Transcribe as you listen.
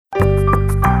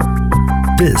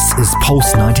This is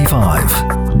Pulse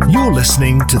 95. You're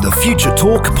listening to the Future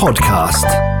Talk podcast.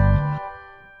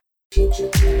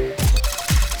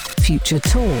 Future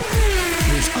Talk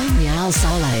with Omnia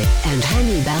Al-Saleh and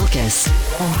Hani Balkis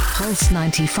on Pulse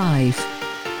 95.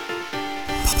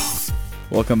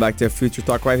 Welcome back to Future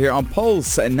Talk right here on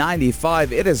Pulse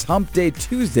 95. It is Hump Day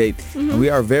Tuesday, and we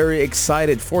are very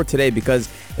excited for today because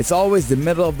it's always the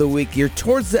middle of the week. You're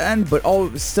towards the end, but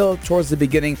still towards the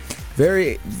beginning.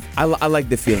 I like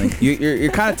the feeling.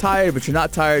 You're kind of tired, but you're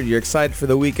not tired. You're excited for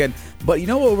the weekend. But you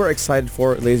know what we're excited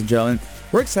for, ladies and gentlemen?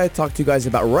 We're excited to talk to you guys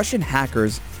about Russian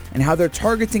hackers and how they're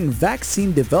targeting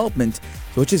vaccine development,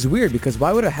 which is weird because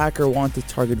why would a hacker want to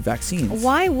target vaccines?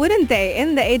 Why wouldn't they?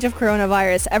 In the age of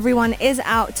coronavirus, everyone is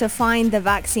out to find the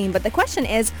vaccine. But the question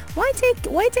is, why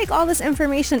take all this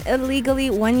information illegally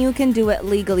when you can do it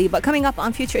legally? But coming up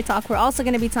on Future Talk, we're also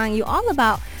going to be telling you all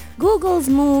about Google's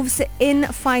moves in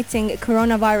fighting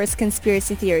coronavirus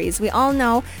conspiracy theories. We all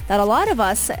know that a lot of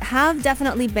us have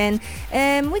definitely been,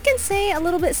 we can say, a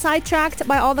little bit sidetracked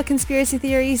by all the conspiracy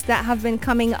theories that have been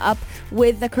coming up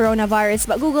with the coronavirus.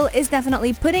 But Google is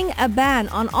definitely putting a ban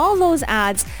on all those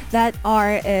ads that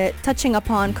are touching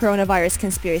upon coronavirus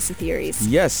conspiracy theories.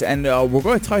 Yes, and we're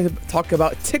going to talk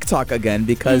about TikTok again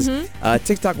because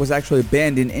TikTok was actually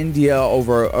banned in India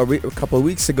over a couple of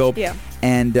weeks ago. Yeah.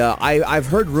 And I've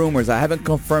heard rumors, I haven't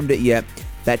confirmed it yet,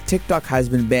 that TikTok has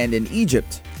been banned in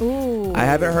Egypt. Ooh. I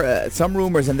haven't heard some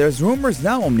rumors, and there's rumors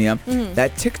now, Omnia,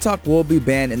 that TikTok will be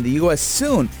banned in the U.S.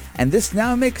 soon. And this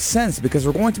now makes sense because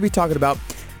we're going to be talking about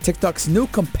TikTok's new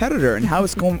competitor and how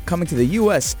it's coming to the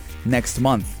U.S. next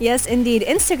month. Yes, indeed.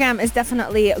 Instagram is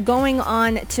definitely going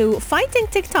on to fighting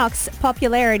TikTok's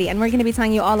popularity, and we're going to be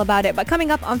telling you all about it. But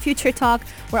coming up on Future Talk,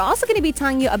 we're also going to be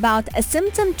telling you about a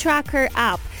symptom tracker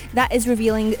app that is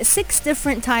revealing 6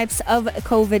 different types of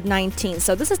COVID-19.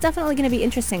 So this is definitely going to be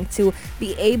interesting to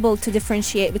be able to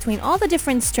differentiate between all the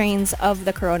different strains of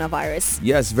the coronavirus.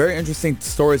 Yes, very interesting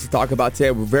stories to talk about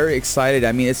today. We're very excited.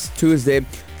 I mean, it's Tuesday.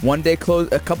 One day close,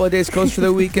 a couple of days close for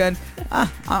the weekend.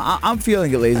 I'm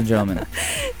feeling it, ladies and gentlemen.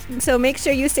 So make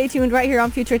sure you stay tuned right here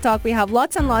on Future Talk. We have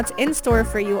lots and lots in store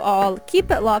for you all.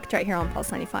 Keep it locked right here on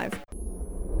Pulse 95.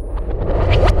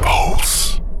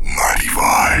 Pulse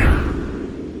 95.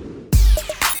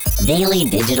 Daily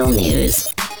digital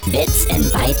news. Bits and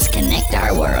bytes connect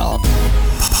our world.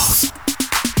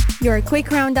 Your quick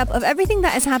roundup of everything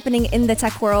that is happening in the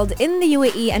tech world, in the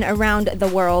UAE and around the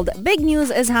world. Big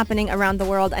news is happening around the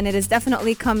world, and it is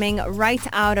definitely coming right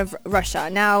out of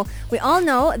Russia. Now, we all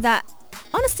know that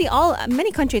honestly,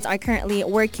 many countries are currently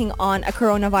working on a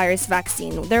coronavirus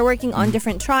vaccine. They're working on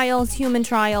different trials, human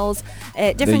trials.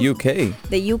 The UK.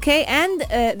 The UK and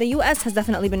the US has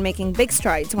definitely been making big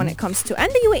strides when it comes to,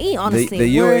 and the UAE, honestly.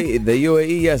 The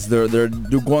UAE, yes, they're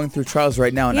going through trials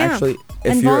right now, and actually,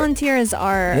 if and you're volunteers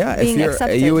are being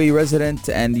accepted. If you're a UAE resident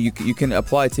and you can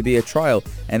apply to be a trial.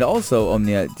 And also,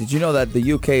 Omnia, did you know that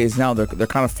the UK is now they're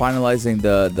kind of finalizing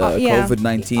the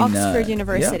COVID-19 Oxford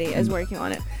University is working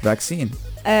on it. Vaccine.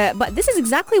 But this is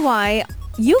exactly why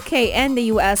UK and the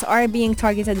US are being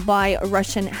targeted by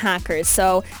Russian hackers.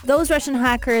 So those Russian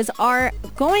hackers are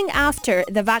going after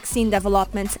the vaccine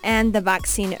development and the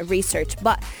vaccine research.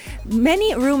 But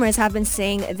many rumors have been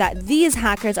saying that these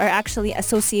hackers are actually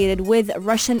associated with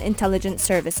Russian intelligence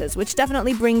services, which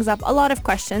definitely brings up a lot of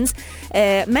questions.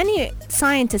 Many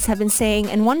scientists have been saying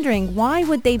and wondering why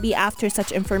would they be after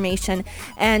such information.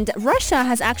 And Russia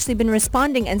has actually been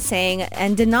responding and saying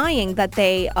and denying that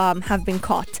they have been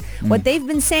caught. What they've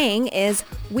been saying is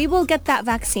we will get that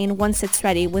vaccine once it's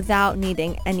ready without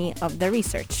needing any of the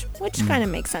research, which kind of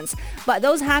makes sense. But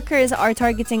those hackers are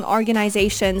targeting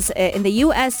organizations in the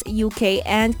US, UK,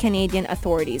 and Canadian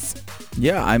authorities.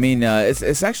 Yeah, I mean,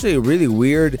 it's actually really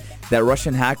weird that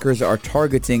Russian hackers are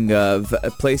targeting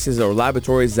places or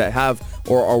laboratories that have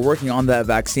or are working on that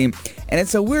vaccine. And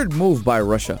it's a weird move by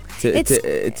Russia,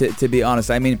 to be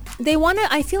honest. I mean,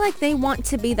 I feel like they want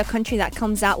to be the country that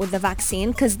comes out with the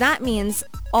vaccine, because that means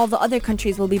all the other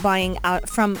countries will be buying out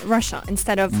from Russia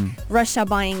instead of Russia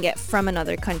buying it from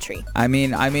another country. I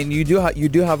mean, you do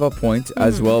have a point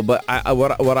as well, but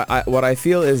what I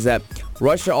feel is that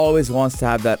Russia always wants to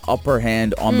have that upper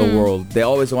hand on the world. They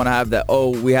always want to have that,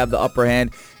 we have the upper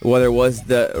hand, whether it was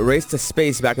the race to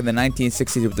space back in the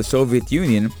 1960s with the Soviet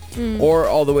Union or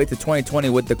all the way to 2020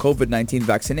 with the COVID-19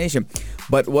 vaccination.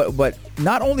 But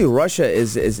not only Russia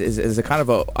is a kind of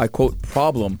a, I quote,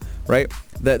 problem, right?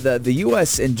 The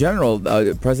U.S. in general,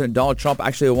 President Donald Trump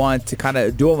actually wanted to kind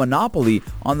of do a monopoly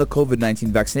on the COVID-19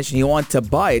 vaccination. He wanted to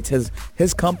buy it.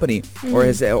 His company or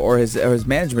his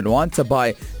management wanted to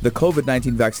buy the COVID-19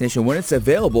 COVID-19 vaccination when it's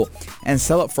available and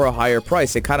sell it for a higher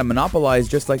price. They kind of monopolize,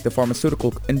 just like the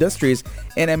pharmaceutical industries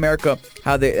in America,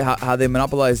 how they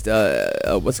monopolized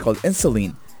what's called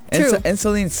insulin. True.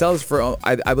 Insulin sells for,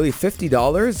 I believe,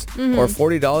 $50 or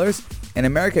 $40. In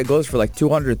America, it goes for like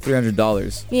 $200,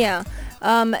 $300. Yeah.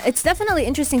 It's definitely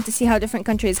interesting to see how different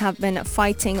countries have been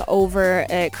fighting over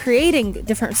creating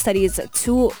different studies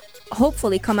to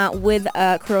hopefully come out with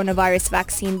a coronavirus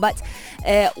vaccine. But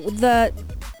the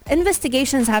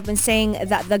investigations have been saying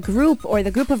that the group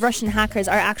of Russian hackers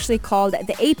are actually called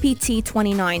the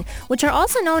APT-29, which are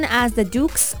also known as the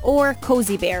Dukes or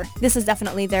Cozy Bear. This is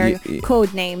definitely their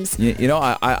code names. You know,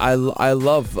 I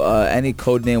love any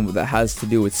code name that has to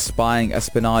do with spying,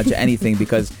 espionage, anything,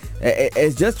 because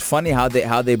it's just funny how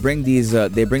they bring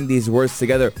these words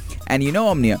together. And you know,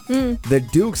 Omnia, the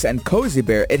Dukes and Cozy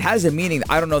Bear, it has a meaning.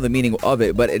 I don't know the meaning of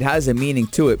it, but it has a meaning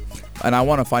to it. And I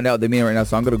want to find out the meaning right now,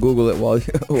 so I'm going to Google it while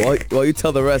you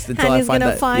tell the rest until I find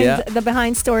that. Hanny's going to find the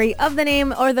behind story of the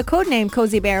name or the code name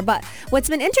Cozy Bear. But what's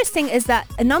been interesting is that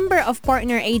a number of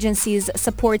partner agencies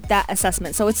support that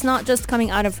assessment. So it's not just coming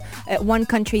out of one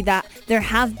country, that there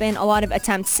have been a lot of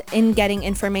attempts in getting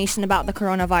information about the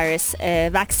coronavirus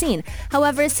vaccine.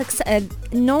 However,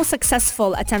 no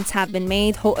successful attempts have been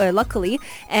made, luckily,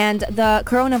 and the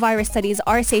coronavirus studies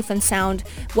are safe and sound.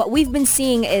 What we've been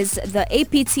seeing is the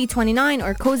APT-29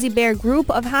 or Cozy Bear group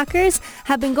of hackers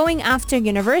have been going after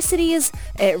universities,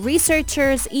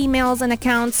 researchers, emails and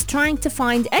accounts, trying to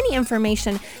find any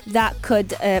information that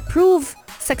could prove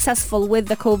successful with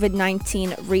the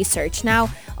COVID-19 research. Now,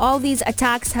 all these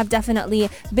attacks have definitely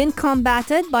been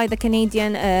combated by the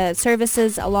Canadian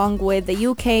services along with the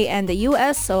UK and the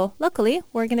US. So luckily,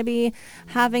 we're going to be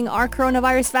having our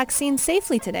coronavirus vaccine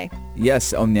safely today.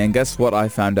 Yes, Omnia, and guess what I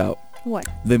found out? What?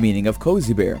 The meaning of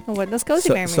Cozy Bear. What does Cozy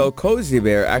Bear mean? So Cozy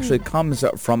Bear actually comes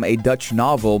from a Dutch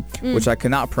novel, which I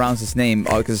cannot pronounce its name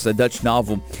because it's a Dutch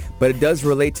novel, but it does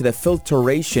relate to the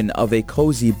filtration of a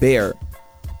cozy bear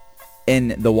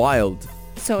in the wild.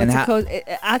 So it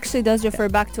actually does refer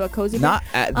back to a cozy bear?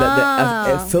 Not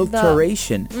the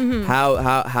filtration.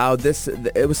 How this,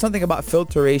 it was something about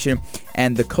filtration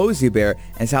and the cozy bear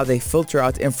and how they filter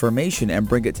out information and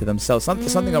bring it to themselves.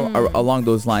 Something along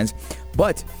those lines.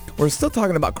 But we're still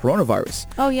talking about coronavirus.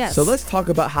 Oh, yes. So let's talk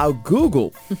about how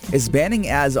Google is banning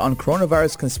ads on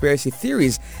coronavirus conspiracy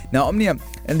theories. Now, Omnia,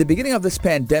 in the beginning of this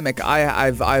pandemic,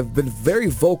 I've been very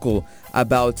vocal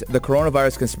about the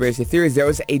coronavirus conspiracy theories. There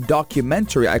was a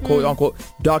documentary, I quote unquote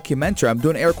documentary. I'm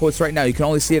doing air quotes right now. You can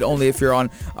only see it only if you're on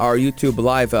our YouTube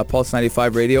live, Pulse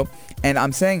 95 Radio. And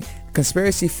I'm saying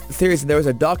conspiracy theories, and there was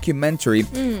a documentary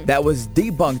that was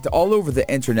debunked all over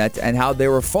the internet and how they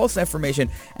were false information.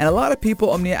 And a lot of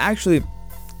people, actually,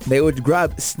 they would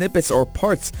grab snippets or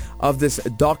parts of this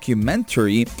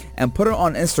documentary and put it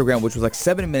on Instagram, which was like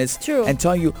 7 minutes. True. And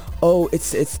tell you, oh,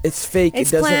 it's fake.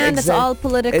 It's it doesn't planned. exist. It's all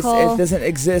political. It doesn't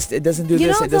exist. It doesn't do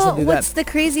this. It doesn't do that. What's the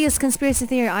craziest conspiracy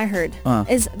theory I heard?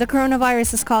 Is the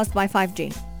coronavirus is caused by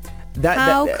 5G.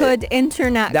 How could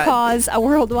internet cause a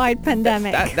worldwide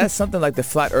pandemic? That's something like the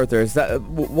flat earthers. Well,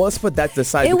 let's put that to the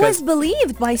side. It was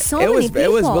believed by so many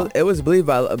people. It was believed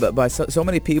by so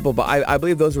many people, but I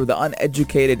believe those were the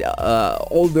uneducated,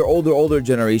 older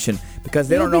generation, because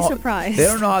they don't know. Surprised. They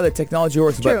don't know how the technology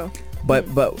works. True. But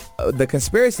the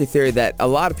conspiracy theory that a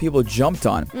lot of people jumped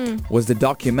on was the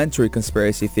documentary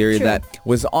conspiracy theory that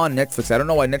was on Netflix. I don't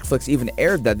know why Netflix even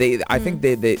aired that. I think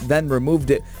they then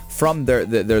removed it from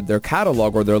their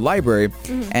catalog or their library,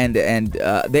 and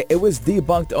it was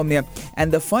debunked on the.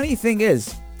 And the funny thing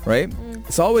is, right?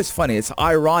 It's always funny. It's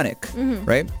ironic,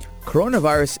 right?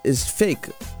 Coronavirus is fake.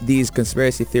 These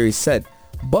conspiracy theories said,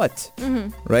 but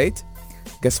right?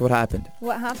 Guess what happened?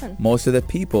 What happened? Most of the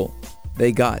people,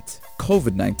 they got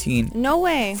COVID-19. No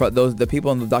way. The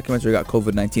people in the documentary got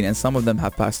COVID-19, and some of them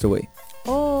have passed away.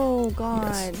 Oh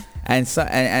God. Yes.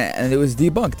 And it was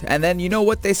debunked. And then you know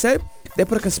what they said? They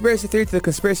put a conspiracy theory to the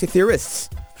conspiracy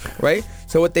theorists, right?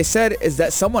 So what they said is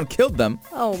that someone killed them.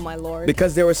 Oh my Lord.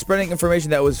 Because they were spreading information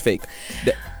that was fake.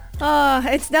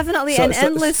 It's definitely an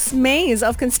endless maze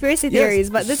of conspiracy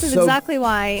theories, but this is exactly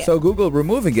why. So Google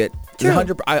removing it, True.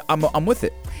 I'm with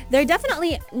it. They're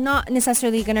definitely not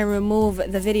necessarily going to remove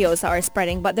the videos that are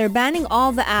spreading, but they're banning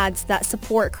all the ads that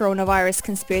support coronavirus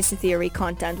conspiracy theory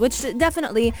content, which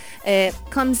definitely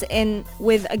comes in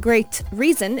with a great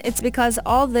reason. It's because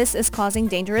all this is causing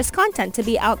dangerous content to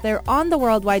be out there on the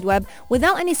World Wide Web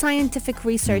without any scientific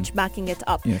research backing it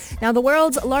up. Yes. Now, the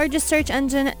world's largest search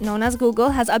engine, known as Google,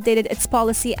 has updated its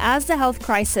policy as the health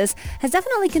crisis has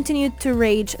definitely continued to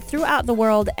rage throughout the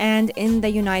world and in the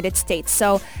United States.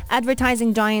 So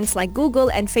advertising giants like Google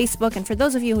and Facebook. And for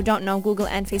those of you who don't know, Google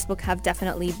and Facebook have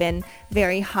definitely been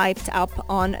very hyped up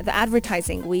on the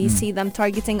advertising. We see them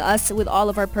targeting us with all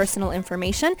of our personal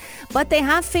information, but they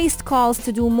have faced calls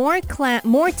to do more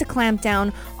to clamp down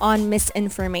on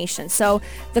misinformation. So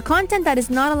the content that is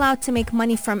not allowed to make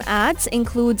money from ads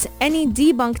includes any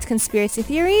debunked conspiracy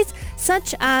theories,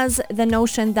 such as the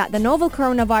notion that the novel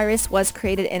coronavirus was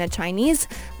created in a Chinese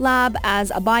lab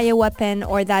as a bioweapon,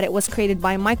 or that it was created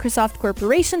by Microsoft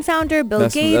Corporation founder Bill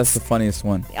Gates. That's the funniest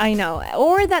one. I know.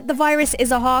 Or that the virus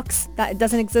is a hoax, that it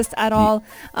doesn't exist at all.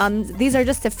 These are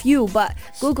just a few, but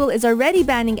Google is already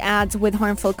banning ads with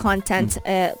harmful content,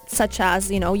 such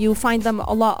as, you find them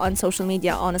a lot on social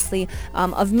media, honestly,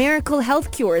 of miracle health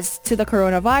cures to the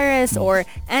coronavirus or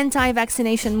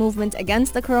anti-vaccination movement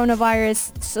against the coronavirus.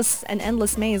 It's just an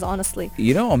endless maze, honestly.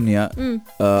 Omnia,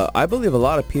 I believe a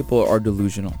lot of people are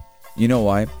delusional. You know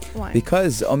why? Why?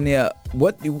 Because, Omnia,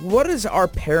 what is our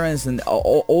parents and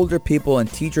older people and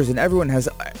teachers and everyone has,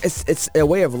 it's a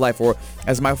way of life, or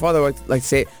as my father would like to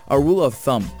say, a rule of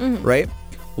thumb, right?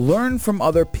 Learn from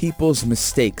other people's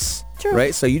mistakes. True.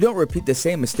 Right? So you don't repeat the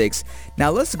same mistakes.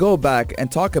 Now let's go back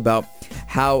and talk about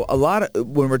how a lot of,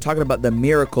 when we're talking about the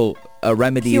miracle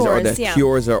remedies or the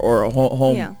cures or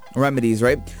home remedies,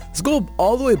 right? Let's go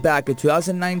all the way back in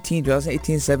 2019,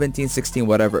 2018, 17, 16,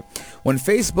 whatever. When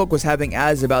Facebook was having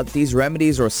ads about these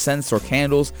remedies or scents or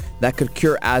candles that could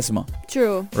cure asthma.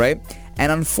 True. Right?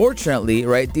 And unfortunately,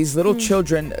 right, these little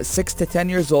children, 6 to 10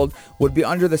 years old, would be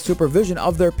under the supervision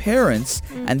of their parents.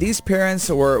 And these parents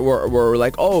were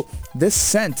like, oh, this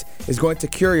scent is going to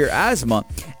cure your asthma.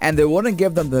 And they wouldn't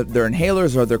give them their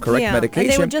inhalers or their correct medication.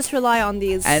 And they would just rely on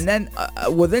these. And then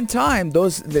within time,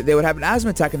 they would have an asthma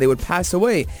attack and they would pass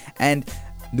away. And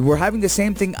we're having the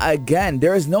same thing again.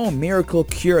 There is no miracle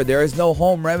cure. There is no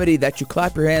home remedy that you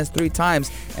clap your hands 3 times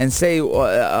and say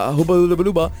huba luba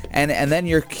luba and then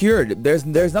you're cured. There's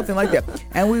nothing like that.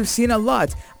 And we've seen a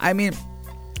lot. I mean,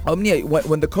 Omnia,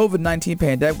 when the COVID-19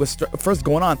 pandemic was first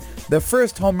going on, the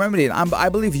first home remedy, and I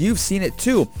believe you've seen it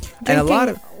too, Drinking and a lot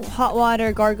of hot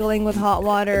water, gargling with hot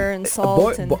water and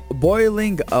salt,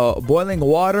 boiling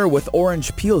water with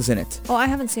orange peels in it. Oh, I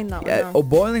haven't seen that one. No.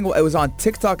 Boiling. It was on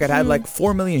TikTok. It had like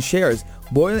 4 million shares.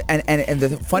 Boiling, and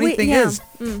the funny thing is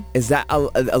that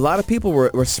a lot of people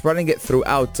were spreading it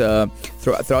throughout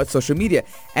social media,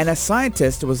 and a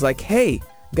scientist was like, hey,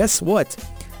 guess what?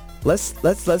 Let's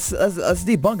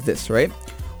debunk this, right?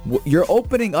 You're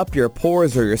opening up your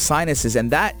pores or your sinuses,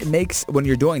 and that makes, when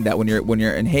you're doing that, when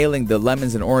you're inhaling the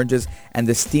lemons and oranges and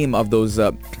the steam of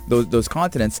those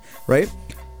continents, right?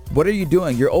 What are you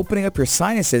doing? You're opening up your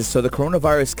sinuses so the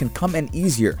coronavirus can come in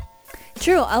easier.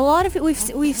 True. A lot of it,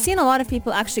 we've seen a lot of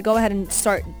people actually go ahead and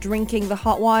start drinking the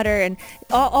hot water, and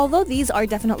although these are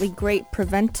definitely great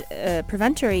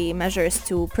preventatory measures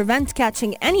to prevent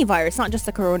catching any virus, not just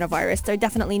the coronavirus, they're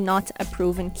definitely not a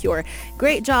proven cure.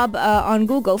 Great job on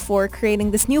Google for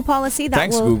creating this new policy that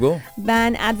will Google.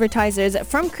 ban advertisers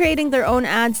from creating their own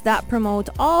ads that promote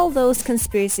all those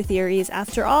conspiracy theories.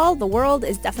 After all, the world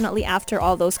is definitely after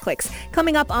all those clicks.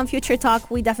 Coming up on Future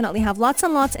Talk, we definitely have lots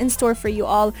and lots in store for you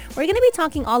all. We're going to be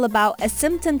talking all about a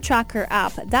symptom tracker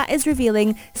app that is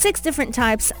revealing 6 different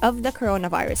types of the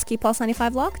coronavirus. Keep Pulse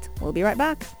 95 locked. We'll be right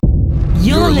back.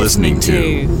 You're listening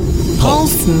to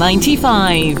Pulse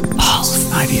 95.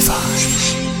 Pulse 95.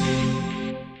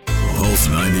 Pulse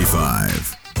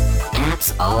 95.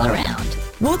 Apps all around.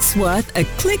 What's worth a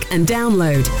click and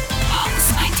download?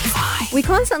 Pulse 95. We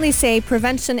constantly say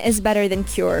prevention is better than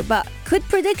cure, but could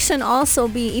prediction also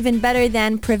be even better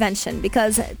than prevention?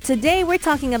 Because today we're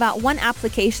talking about one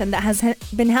application that has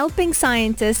been helping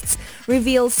scientists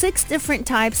reveal 6 different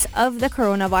types of the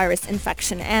coronavirus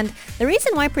infection. And the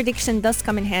reason why prediction does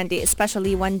come in handy,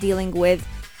 especially when dealing with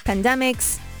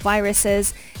pandemics,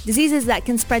 viruses, diseases that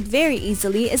can spread very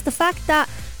easily, is the fact that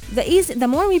the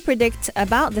more we predict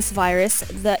about this virus,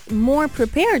 the more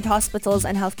prepared hospitals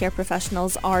and healthcare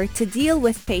professionals are to deal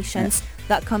with patients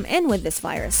that come in with this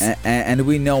virus. And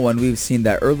we know, when we've seen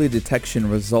that early detection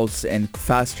results in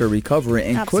faster recovery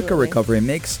and quicker recovery,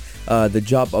 makes the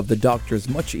job of the doctors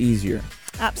much easier.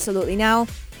 Absolutely. Now,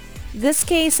 this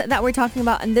case that we're talking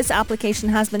about in this application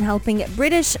has been helping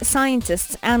British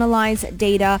scientists analyze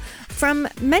data from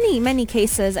many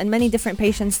cases and many different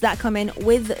patients that come in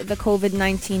with the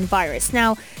COVID-19 virus.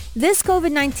 Now, this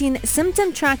COVID-19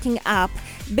 symptom tracking app,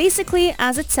 basically,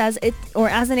 as it says, or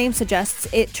as the name suggests,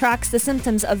 it tracks the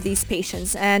symptoms of these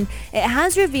patients, and it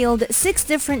has revealed 6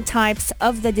 different types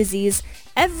of the disease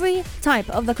every type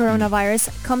of the coronavirus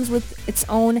comes with its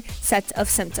own set of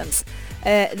symptoms.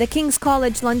 The King's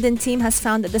College London team has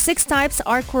found that the 6 types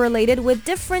are correlated with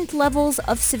different levels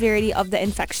of severity of the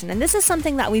infection. And this is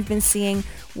something that we've been seeing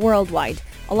worldwide.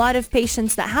 A lot of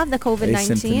patients that have the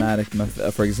COVID-19...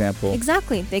 Asymptomatic, for example.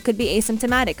 Exactly. They could be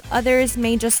asymptomatic. Others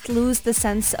may just lose the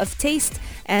sense of taste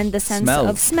and the sense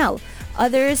of smell.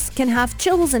 Others can have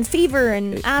chills and fever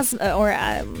and asthma, or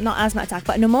not asthma attack,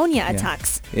 but pneumonia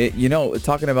attacks.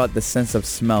 Talking about the sense of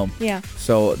smell. Yeah.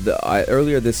 So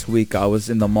earlier this week, I was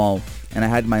in the mall and I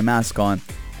had my mask on.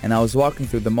 And I was walking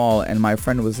through the mall, and my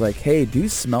friend was like, "Hey, do you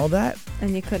smell that?" And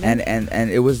you couldn't.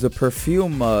 And it was the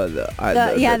perfume.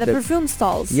 The perfume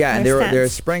stalls. Yeah, and they're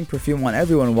spraying perfume on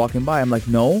everyone walking by. I'm like,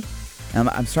 no. And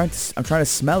I'm trying to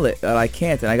smell it, and I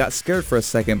can't. And I got scared for a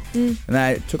second, and then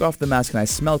I took off the mask and I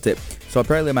smelt it. So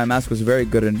apparently my mask was very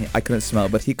good, and I couldn't smell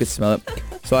it, but he could smell it.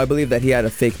 So I believe that he had a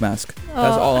fake mask.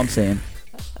 That's all I'm saying.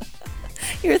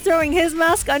 You're throwing his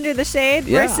mask under the shade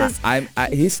versus...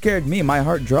 he scared me. My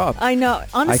heart dropped. I know.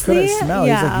 Honestly, I couldn't smell.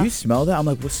 He's like, "You smell that?" I'm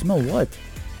like, "Well, smell what?"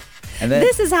 And then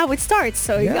this is how it starts,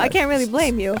 so I can't really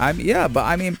blame you.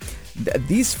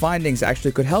 These findings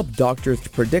actually could help doctors to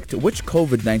predict which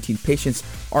COVID-19 patients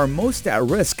are most at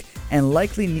risk and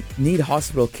likely need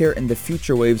hospital care in the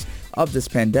future waves of this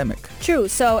pandemic. True.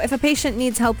 So if a patient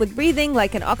needs help with breathing,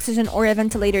 like an oxygen or a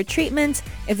ventilator treatment,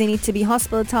 if they need to be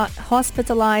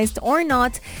hospitalized or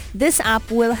not, this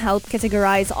app will help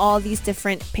categorize all these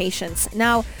different patients.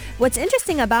 Now, what's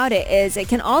interesting about it is it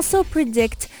can also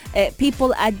predict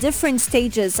people at different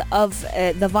stages of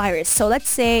the virus. So let's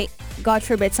say, God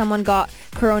forbid, someone got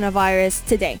coronavirus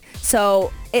today.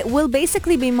 So it will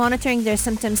basically be monitoring their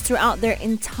symptoms throughout their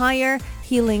entire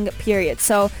healing period.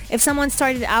 So if someone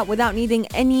started out without needing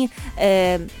any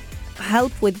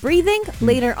help with breathing,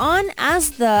 later on,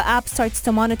 as the app starts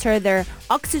to monitor their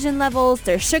oxygen levels,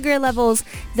 their sugar levels,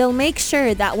 they'll make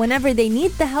sure that whenever they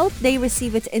need the help, they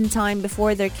receive it in time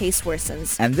before their case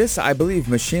worsens. And this, I believe,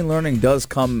 machine learning does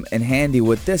come in handy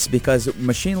with this, because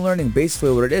machine learning,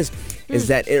 basically what it is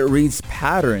that it reads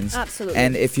patterns. Absolutely.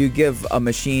 And if you give a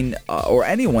machine or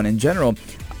anyone in general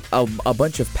a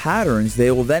bunch of patterns,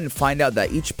 they will then find out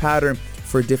that each pattern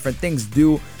for different things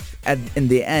in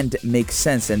the end make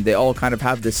sense, and they all kind of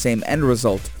have the same end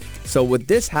result. So with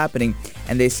this happening,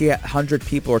 and they see 100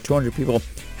 people or 200 people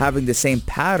having the same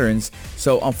patterns,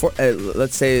 so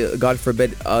let's say, God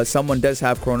forbid, someone does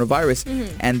have coronavirus,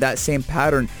 and that same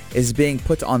pattern is being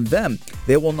put on them,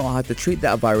 they will know how to treat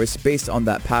that virus based on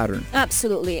that pattern.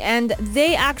 Absolutely. And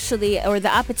the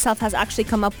app itself has actually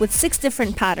come up with 6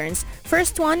 different patterns.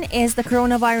 First one is the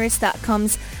coronavirus that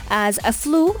comes as a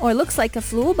flu, or looks like a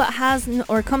flu, but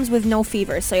comes with no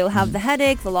fever. So you'll have the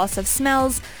headache, the loss of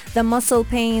smells, the muscle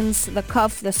pains, the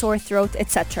cough, the sore throat,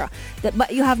 etc.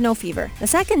 But you have no fever. The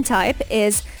second type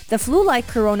is the flu-like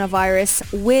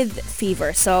coronavirus with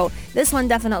fever. So this one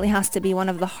definitely has to be one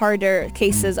of the harder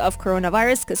cases of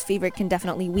coronavirus, because fever can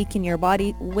definitely weaken your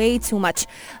body way too much.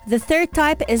 The third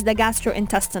type is the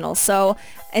gastrointestinal. So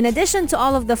in addition to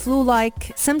all of the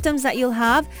flu-like symptoms that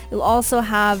you'll also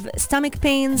have stomach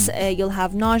pains, you'll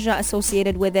have nausea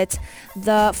associated with it.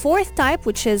 The fourth type,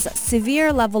 which is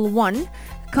severe level 1,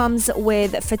 comes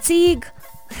with fatigue,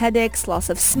 headaches, loss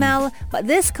of smell, but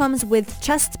this comes with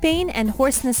chest pain and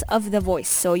hoarseness of the voice.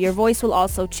 So your voice will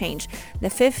also change. The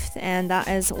fifth, and that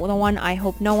is the one I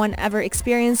hope no one ever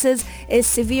experiences, is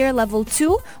severe level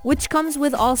 2, which comes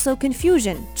with also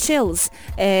confusion, chills,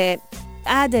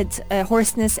 added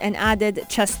hoarseness, and added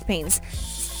chest pains.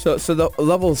 So the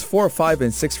levels 4, 5,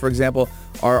 and 6, for example,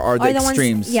 are the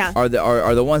extremes. Are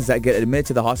the ones that get admitted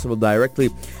to the hospital directly,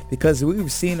 because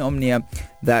we've seen, Omnia,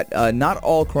 that not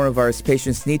all coronavirus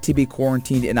patients need to be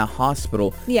quarantined in a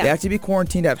hospital. They have to be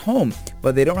quarantined at home,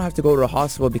 but they don't have to go to a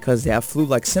hospital because they have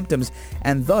flu-like symptoms,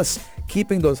 and thus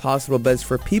keeping those hospital beds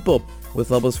for people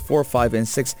with levels 4, 5, and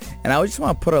 6. And I just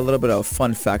want to put a little bit of a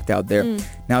fun fact out there.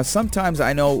 Now, sometimes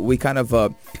I know we kind of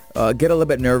get a little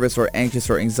bit nervous or anxious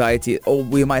or anxiety. Oh,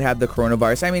 we might have the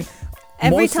coronavirus. I mean,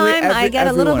 every time I get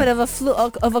a little bit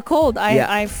of a cold,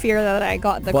 I fear that I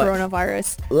got the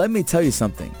coronavirus. Let me tell you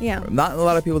something. Not a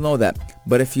lot of people know that,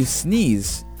 but if you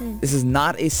sneeze, this is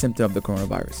not a symptom of the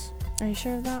coronavirus. Are you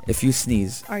sure of that? If you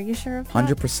sneeze. Are you sure of that?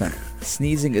 100%.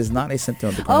 Sneezing is not a symptom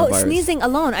of the coronavirus. Oh, sneezing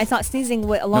alone. I thought sneezing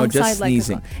alongside. No, just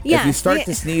sneezing. If you start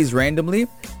to sneeze randomly,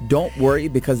 don't worry,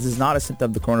 because this is not a symptom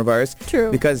of the coronavirus.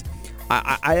 True. Because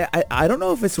I don't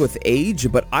know if it's with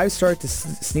age, but I start to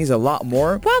sneeze a lot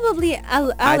more. Probably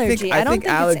allergy. I don't think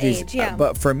allergies. It's age. Yeah.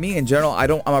 But for me in general,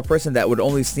 I'm a person that would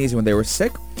only sneeze when they were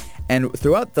sick. And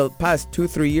throughout the past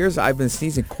 2-3 years, I've been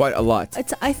sneezing quite a lot.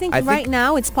 I think right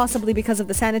now it's possibly because of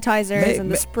the sanitizers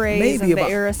and the sprays and the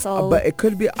aerosol. But it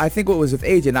could be, I think what was with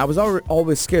age, and I was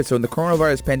always scared. So when the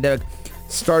coronavirus pandemic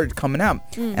started coming out,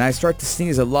 and I started to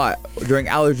sneeze a lot during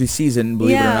allergy season,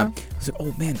 believe it or not. I said,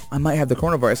 oh man, I might have the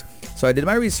coronavirus. So I did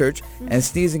my research, and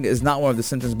sneezing is not one of the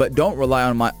symptoms. But don't rely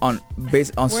on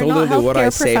solely what I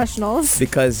say,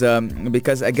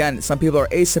 because again, some people are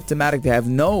asymptomatic; they have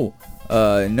no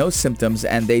symptoms,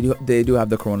 and they do have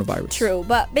the coronavirus. True,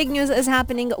 but big news is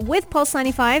happening with Pulse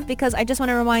 95, because I just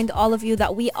want to remind all of you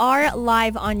that we are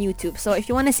live on YouTube. So if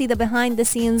you want to see the behind the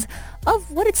scenes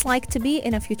of what it's like to be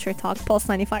in a Future Talk Pulse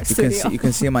 95 studio. You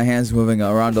can see my hands moving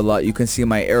around a lot. You can see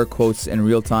my air quotes in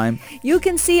real time. You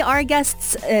can see our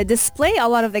guests display a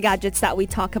lot of the gadgets that we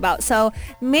talk about. So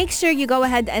make sure you go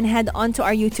ahead and head onto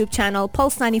our YouTube channel,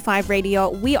 Pulse 95 Radio.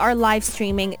 We are live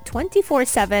streaming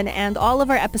 24/7, and all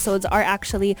of our episodes are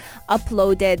actually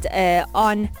uploaded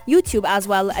on YouTube as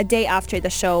well a day after the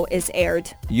show is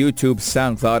aired. YouTube,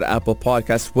 SoundCloud, Apple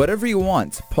Podcasts, whatever you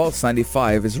want. Pulse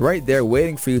 95 is right there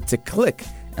waiting for you to click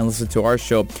and listen to our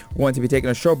show. We're going to be taking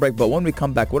a short break, but when we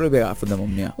come back, what do we got for them,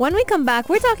 Omnia? When we come back,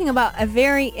 we're talking about a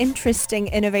very interesting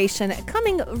innovation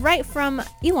coming right from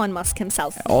Elon Musk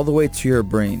himself. All the way to your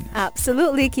brain.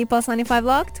 Absolutely. Keep Pulse 95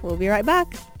 locked. We'll be right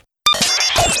back.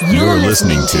 You're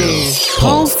listening to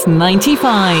Pulse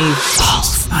 95.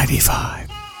 Pulse 95.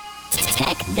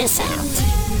 Check this out.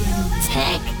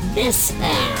 Check this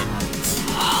out.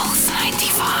 Pulse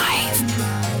 95.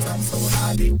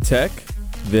 Check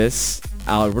this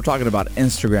out. We're talking about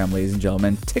Instagram, ladies and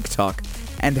gentlemen, TikTok,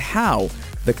 and how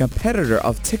the competitor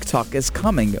of TikTok is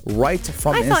coming right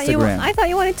from Instagram. I thought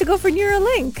you wanted to go for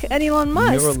Neuralink and Elon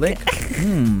Musk. Neuralink?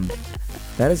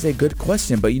 That is a good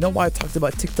question. But you know why I talked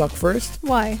about TikTok first?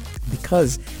 Why?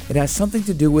 Because it has something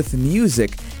to do with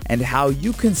music and how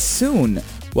you can soon,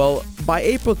 well, by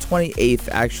April 28th,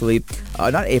 actually,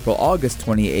 August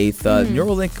 28th,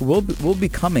 Neuralink will be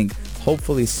coming,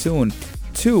 hopefully soon,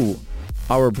 to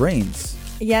our brains.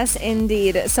 Yes,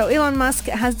 indeed. So Elon Musk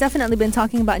has definitely been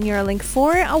talking about Neuralink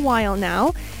for a while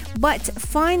now. But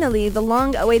finally, the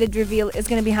long-awaited reveal is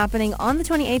going to be happening on the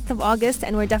 28th of August,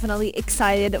 and we're definitely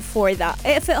excited for that,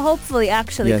 if it hopefully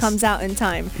actually comes out in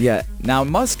time. Yeah. Now,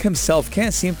 Musk himself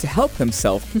can't seem to help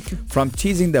himself from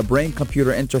teasing the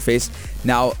brain-computer interface.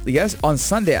 Now, yes, on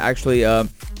Sunday, actually, a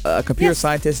computer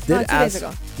scientist did ask... 2 days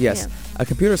ago. Yes. Yeah. A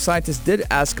computer scientist did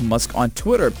ask Musk on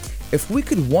Twitter if we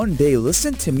could one day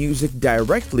listen to music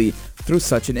directly through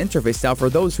such an interface. Now, for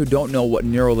those who don't know what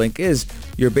Neuralink is,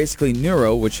 you're basically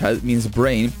neuro, which means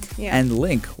brain, and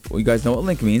link. Well, you guys know what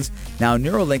link means. Now,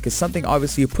 Neuralink is something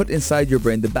obviously you put inside your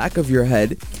brain, the back of your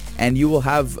head, and you will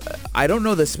have, I don't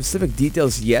know the specific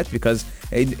details yet because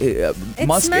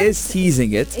Musk is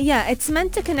teasing it. Yeah, it's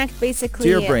meant to connect basically to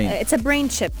your brain. It's a brain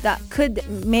chip that could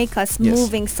make us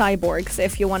moving cyborgs,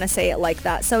 if you want to say it like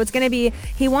that. So it's going to be,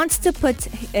 he wants to put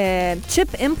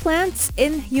chip implants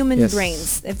in human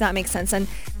brains, if that makes sense. And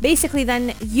basically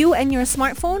then you and your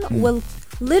smartphone will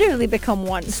literally become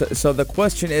one. So the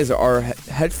question is, are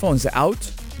headphones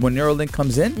out when Neuralink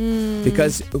comes in?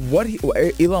 Because what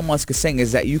Elon Musk is saying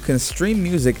is that you can stream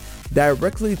music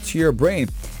directly to your brain.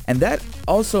 And that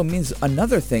also means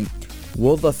another thing.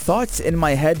 Will the thoughts in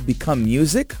my head become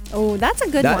music? Oh, that's a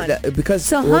good one. Because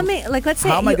humming, like let's say,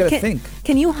 how am I going to think?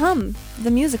 Can you hum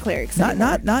the music lyrics?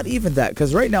 Not even that.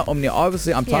 Because right now, Omnia,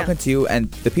 obviously I'm talking to you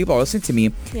and the people are listening to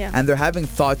me and they're having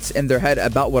thoughts in their head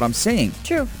about what I'm saying.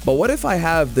 True. But what if I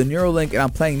have the Neuralink and I'm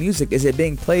playing music? Is it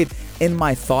being played in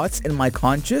my thoughts, in my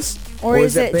conscious? Or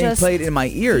is it being played in my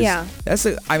ears? Yeah. I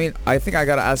think I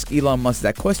got to ask Elon Musk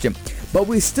that question. But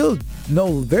we still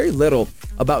know very little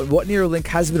about what Neuralink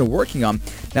has been working on.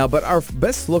 Now, but our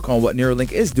best look on what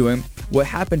Neuralink is doing, what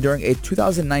happened during a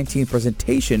 2019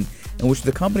 presentation in which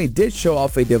the company did show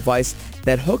off a device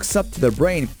that hooks up to the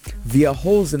brain via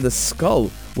holes in the skull,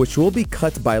 which will be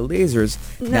cut by lasers.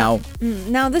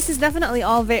 Now, this is definitely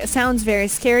all sounds very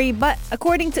scary, but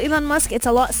according to Elon Musk, it's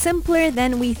a lot simpler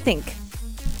than we think.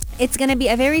 It's going to be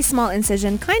a very small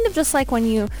incision, kind of just like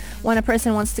when a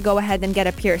person wants to go ahead and get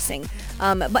a piercing.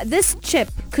 But this chip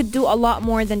could do a lot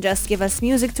more than just give us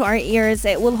music to our ears.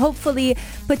 It will hopefully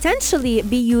potentially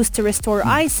be used to restore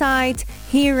eyesight,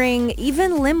 hearing,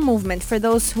 even limb movement for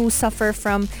those who suffer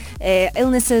from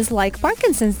illnesses like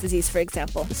Parkinson's disease, for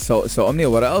example. So Omnia,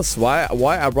 what else? Why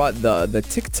I brought the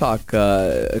TikTok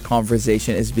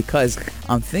conversation is because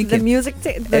I'm thinking the music,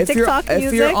 TikTok music.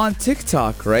 If you're on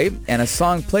TikTok, right, and a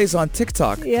song plays on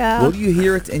TikTok, will you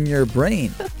hear it in your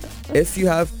brain if you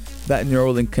have that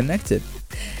Neuralink connected?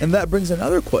 And that brings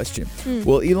another question.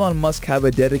 Will Elon Musk have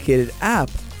a dedicated app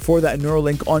for that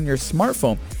Neuralink on your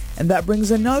smartphone. And that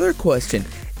brings another question.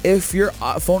 If your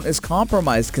phone is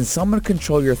compromised, can someone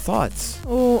control your thoughts?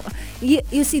 Oh,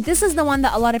 you see, this is the one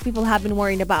that a lot of people have been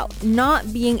worried about,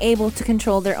 not being able to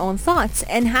control their own thoughts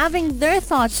and having their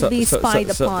thoughts be spied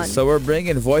upon. So we're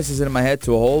bringing voices in my head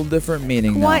to a whole different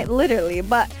meaning now. Quite literally,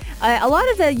 but a lot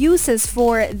of the uses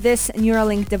for this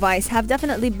Neuralink device have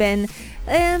definitely been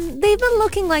they've been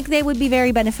looking like they would be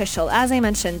very beneficial. As I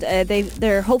mentioned,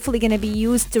 they're hopefully going to be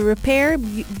used to repair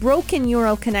broken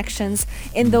neural connections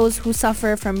in those who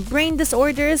suffer from brain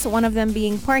disorders, one of them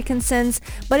being Parkinson's.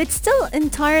 But it's still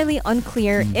entirely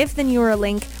unclear if the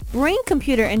Neuralink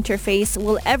brain-computer interface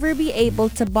will ever be able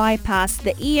to bypass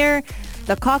the ear,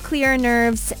 the cochlear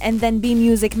nerves, and then beam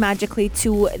music magically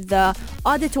to the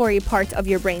auditory part of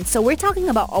your brain. So we're talking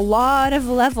about a lot of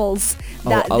levels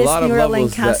that this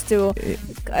Neuralink has to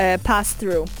pass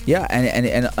through. Yeah,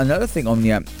 and another thing,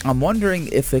 Omnia, I'm wondering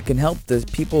if it can help the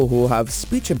people who have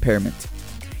speech impairment.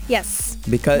 Yes,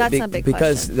 because that's a big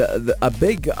question. a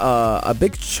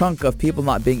big chunk of people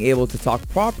not being able to talk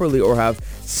properly or have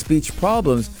speech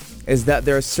problems is that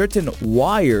there are certain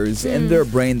wires in their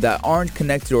brain that aren't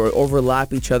connected or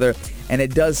overlap each other, and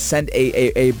it does send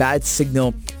a bad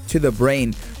signal to the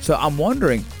brain. So I'm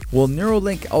wondering, will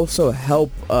Neuralink also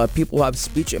help people who have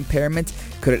speech impairment?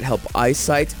 Could it help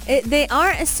eyesight? They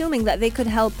are assuming that they could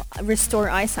help restore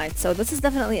eyesight. So this is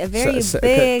definitely a very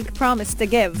big promise to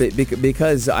give.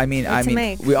 Because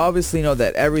we obviously know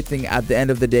that everything at the end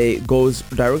of the day goes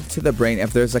directly to the brain.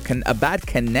 If there's a bad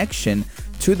connection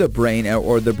to the brain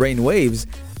or the brain waves,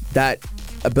 that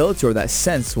ability or that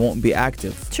sense won't be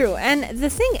active. True. And the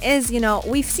thing is,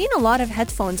 we've seen a lot of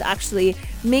headphones actually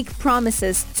make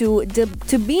promises to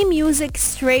beam music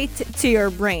straight to your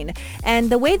brain.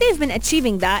 And the way they've been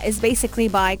achieving that is basically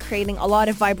by creating a lot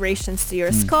of vibrations to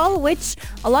your skull, which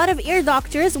a lot of ear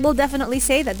doctors will definitely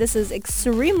say that this is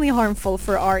extremely harmful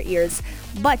for our ears.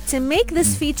 But to make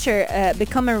this feature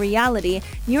become a reality,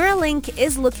 Neuralink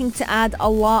is looking to add a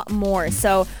lot more.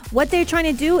 So what they're trying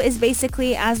to do is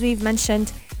basically, as we've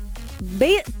mentioned,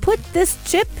 put this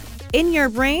chip in your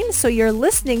brain so you're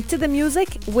listening to the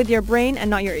music with your brain and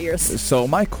not your ears. So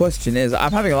my question is,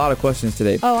 I'm having a lot of questions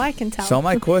today. Oh, I can tell. So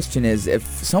my question is, if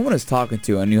someone is talking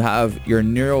to you and you have your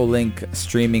Neuralink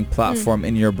streaming platform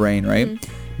in your brain, right?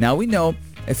 Now we know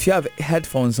if you have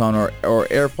headphones on or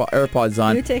AirPods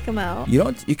on, you take them out.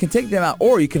 You can take them out,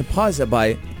 or you can pause it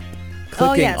by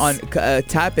clicking on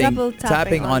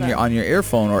tapping on your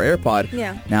earphone or AirPod.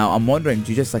 Yeah. Now I'm wondering,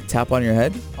 do you just tap on your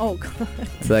head? Oh God.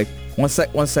 It's like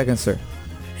 1 second, sir.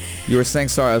 You were saying,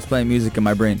 sorry, I was playing music in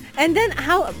my brain. And then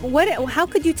how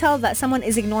could you tell that someone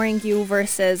is ignoring you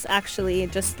versus actually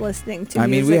just listening to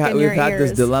music in your we've had ears?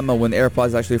 this dilemma when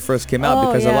AirPods actually first came out,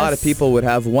 because a lot of people would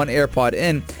have one AirPod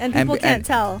in and people can't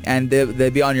tell. And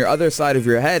they'd be on your other side of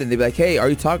your head and they'd be like, hey, are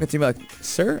you talking to me? Like,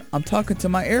 sir, I'm talking to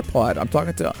my AirPod. I'm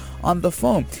talking to on the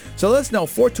phone. So let us know,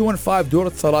 4215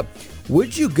 Dura Salat,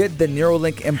 would you get the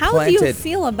Neuralink implanted? How do you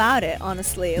feel about it,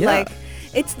 honestly? Yeah.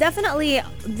 It's definitely,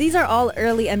 these are all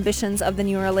early ambitions of the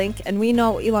Neuralink, and we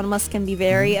know Elon Musk can be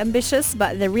very ambitious,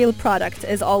 but the real product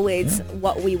is always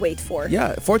what we wait for.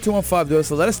 Yeah, 4215,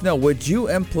 so let us know, would you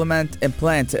implant a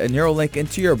Neuralink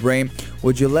into your brain?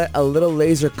 Would you let a little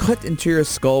laser cut into your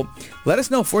skull? Let us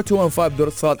know,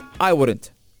 4215, I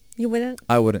wouldn't. You wouldn't?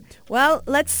 I wouldn't. Well,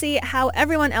 let's see how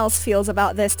everyone else feels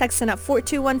about this. Text in at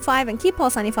 4215 and keep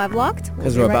Pulse 95 locked.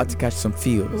 Because we're about to catch some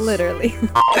feels. Literally.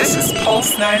 This is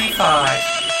Pulse 95.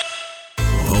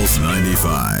 Pulse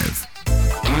 95.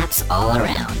 Apps all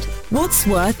around. What's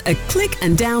worth a click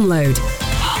and download?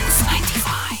 Pulse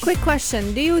 95. Quick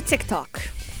question. Do you TikTok?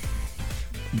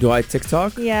 Do I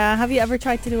TikTok? Yeah. Have you ever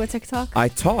tried to do a TikTok? I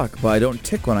talk, but I don't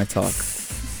tick when I talk.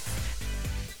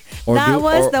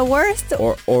 The worst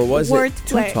or was it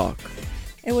wordplay. to talk?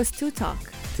 It was to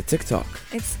talk. To TikTok.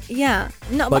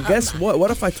 But guess what?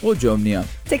 What if I told you, Omnia?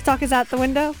 TikTok is out the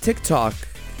window? TikTok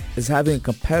is having a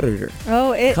competitor.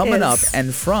 Oh, it coming is. up,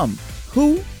 and from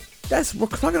who? We're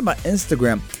talking about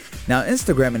Instagram. Now,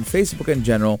 Instagram and Facebook in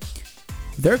general,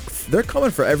 they're coming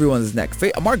for everyone's neck.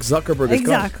 Mark Zuckerberg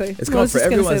is coming for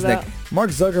everyone's neck. Mark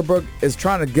Zuckerberg is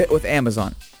trying to get with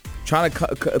Amazon, trying to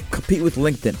compete with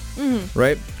LinkedIn,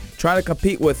 right? Trying to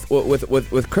compete with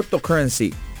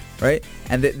cryptocurrency, right?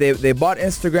 And they bought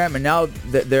Instagram, and now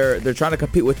they're trying to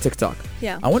compete with TikTok.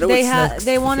 Yeah, I wonder what's next for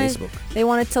Facebook. They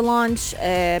wanted to launch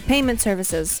payment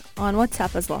services on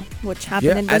WhatsApp as well, which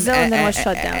happened in Brazil and then was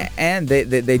shut down. And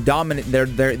they dominate.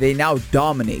 They now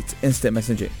dominate instant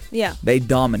messaging. Yeah, they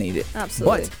dominate it.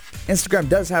 Absolutely. But Instagram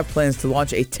does have plans to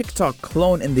launch a TikTok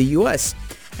clone in the U.S.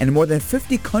 and more than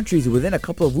 50 countries within a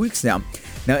couple of weeks now.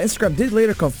 Now, Instagram did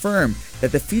later confirm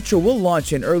that the feature will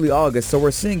launch in early August. So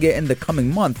we're seeing it in the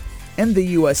coming month in the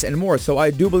US and more. So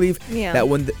I do believe that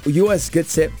when the US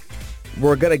gets it,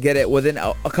 we're going to get it within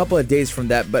a couple of days from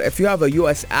that. But if you have a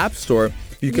US app store,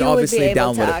 you can obviously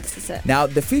download it. Now,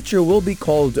 the feature will be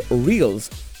called Reels.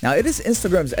 Now, it is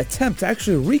Instagram's attempt to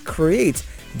actually recreate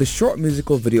the short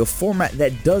musical video format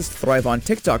that does thrive on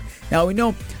TikTok. Now, we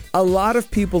know a lot of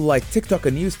people like TikTok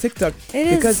and use TikTok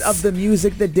because of the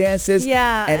music, the dances.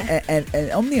 Yeah.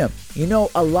 And Omnia, you know,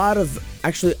 a lot of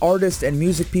actually artists and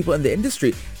music people in the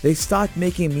industry, they stopped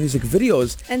making music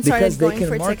videos and because they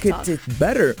can market TikTok. It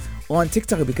better on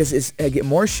TikTok because it's get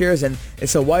more shares and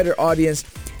it's a wider audience.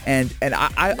 And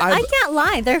I can't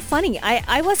lie, they're funny.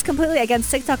 I was completely against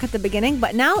TikTok at the beginning,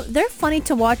 but now they're funny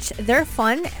to watch. They're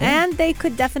fun, and they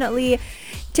could definitely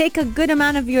take a good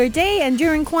amount of your day. And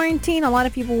during quarantine, a lot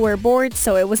of people were bored,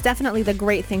 so it was definitely the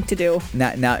great thing to do.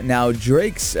 Now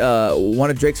Drake's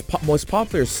one of Drake's most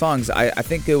popular songs, I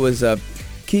think it was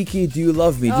Kiki, Do You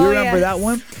Love Me? Do you remember that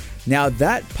one? Now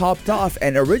that popped off,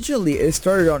 and originally it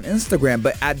started on Instagram,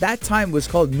 but at that time it was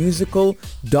called musical.ly,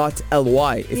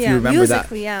 if you remember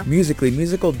that.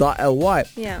 Musical.ly.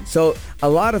 Yeah. So a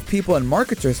lot of people and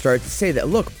marketers started to say that,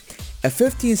 look, a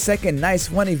 15-second nice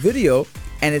funny video,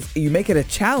 and you make it a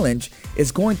challenge,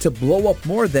 is going to blow up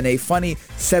more than a funny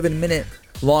 7-minute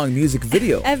long music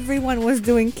video. Everyone was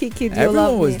doing Kiki, Do You Everyone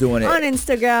Love Me? was doing it. On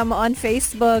Instagram, on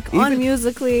Facebook, on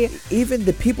Musical.ly. Even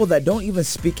the people that don't even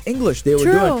speak English, they were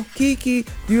doing Kiki,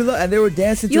 Do You Love, and they were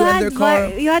dancing to it in their car.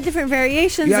 You had different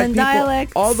variations and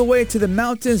dialects. All the way to the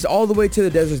mountains, all the way to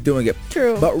the deserts doing it.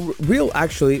 True. But Reel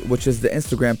actually, which is the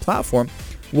Instagram platform,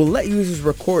 will let users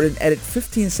record and edit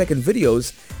 15-second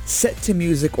videos set to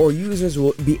music, or users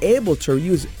will be able to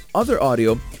use other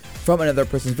audio from another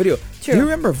person's video. True. Do you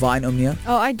remember Vine, Omnia?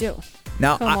 Oh, I do.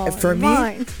 Now, for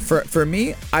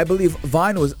me, I believe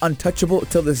Vine was untouchable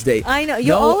till this day. I know.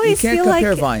 You always you can't feel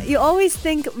compare like Vine. You always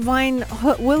think Vine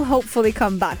will hopefully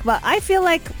come back, but I feel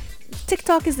like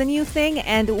TikTok is the new thing,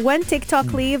 and when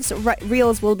TikTok leaves,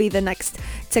 Reels will be the next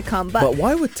to come. But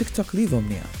why would TikTok leave,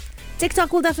 Omnia?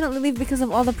 TikTok will definitely leave because of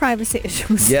all the privacy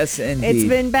issues. Yes, indeed. It's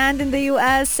been banned in the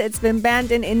US. It's been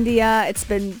banned in India. It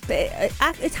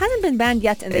hasn't been banned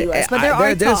yet in the US,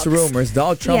 but there's rumors.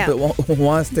 Donald Trump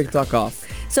wants TikTok off.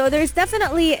 So there's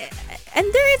definitely,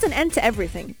 and there is an end to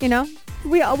everything, you know?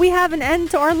 We have an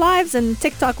end to our lives, and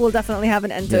TikTok will definitely have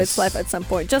an end to its life at some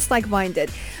point, just like Vine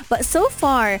did. But so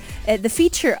far, the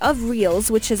feature of Reels,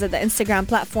 which is the Instagram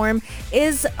platform,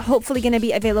 is hopefully going to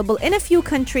be available in a few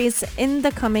countries in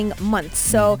the coming months.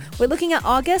 So we're looking at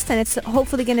August, and it's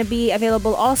hopefully going to be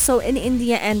available also in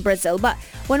India and Brazil. But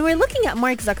when we're looking at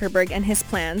Mark Zuckerberg and his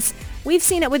plans, we've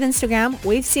seen it with Instagram,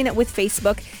 we've seen it with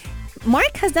Facebook.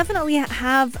 Mark definitely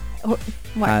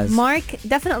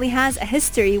has a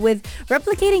history with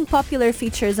replicating popular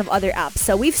features of other apps.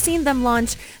 So we've seen them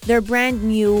launch their brand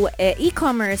new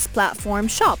e-commerce platform,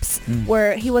 Shops,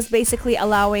 where he was basically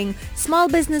allowing small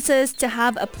businesses to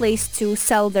have a place to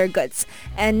sell their goods.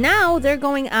 And now they're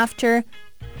going after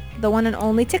the one and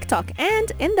only TikTok.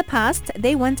 And in the past,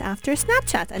 they went after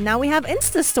Snapchat. And now we have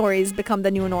Insta stories become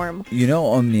the new norm. You know,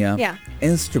 Omnia,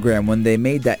 Instagram, when they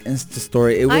made that Insta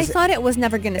story, I thought it was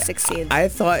never going to succeed. I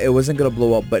thought it wasn't going to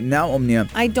blow up. But now, Omnia,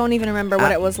 I don't even remember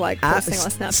what it was like posting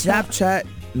on Snapchat. Snapchat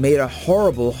made a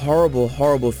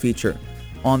horrible feature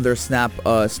on their Snap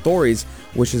stories,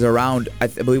 which is around, I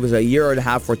believe it was a year and a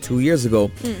half or 2 years ago.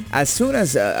 As soon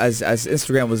as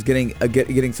Instagram was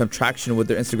getting some traction with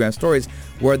their Instagram stories,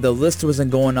 where the list wasn't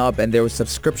going up and there were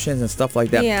subscriptions and stuff like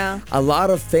that. Yeah. A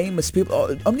lot of famous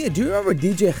people. Omnia, do you remember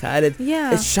DJ Khaled?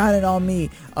 Yeah. It's Shining on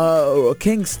Me.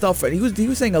 King stuff. And he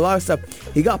was saying a lot of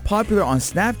stuff. He got popular on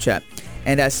Snapchat.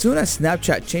 And as soon as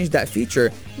Snapchat changed that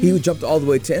feature, he jumped all the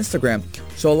way to Instagram.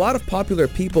 So a lot of popular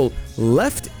people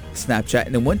left Snapchat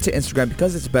and then went to Instagram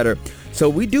because it's better. So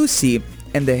we do see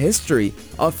in the history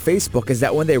of Facebook is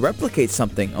that when they replicate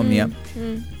something, Omnia,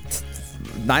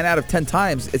 9 out of 10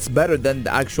 times it's better than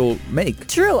the actual make.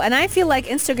 True, and I feel like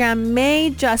Instagram may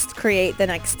just create the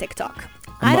next TikTok.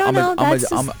 I don't know. I'm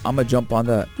gonna jump on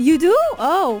that. You do?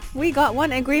 Oh, we got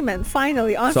one agreement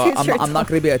finally on so Future I'm not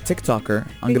gonna be a TikToker.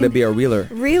 I'm gonna be a reeler.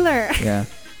 Reeler. Yeah.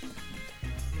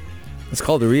 It's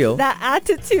called a reel. That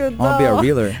attitude, though. I'll be a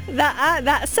reeler.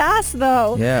 That sass,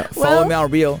 though. Yeah. Follow me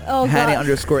on Reel.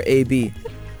 Hanny_AB.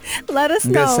 Let us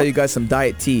know. I'm gonna sell you guys some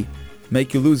diet tea.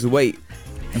 Make you lose weight.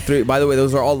 And 3, by the way,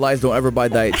 those are all lies. Don't ever buy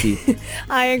diet tea.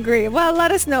 I agree. Well,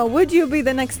 let us know. Would you be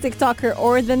the next TikToker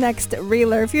or the next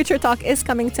reeler? Future Talk is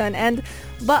coming to an end,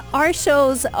 but our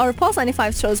shows, our Pulse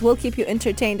 95 shows, will keep you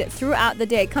entertained throughout the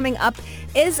day. Coming up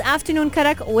is Afternoon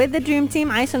Karak with the Dream Team.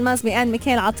 Aisha Al-Mazmi and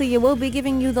Mikhail Atiyah will be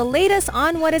giving you the latest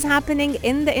on what is happening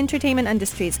in the entertainment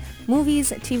industries.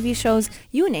 Movies, TV shows,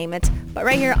 you name it. But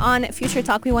right here on Future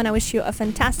Talk, we want to wish you a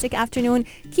fantastic afternoon.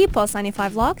 Keep Pulse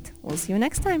 95 locked. We'll see you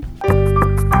next time.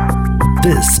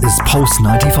 This is Pulse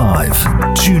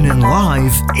 95. Tune in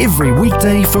live every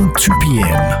weekday from 2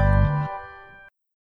 p.m.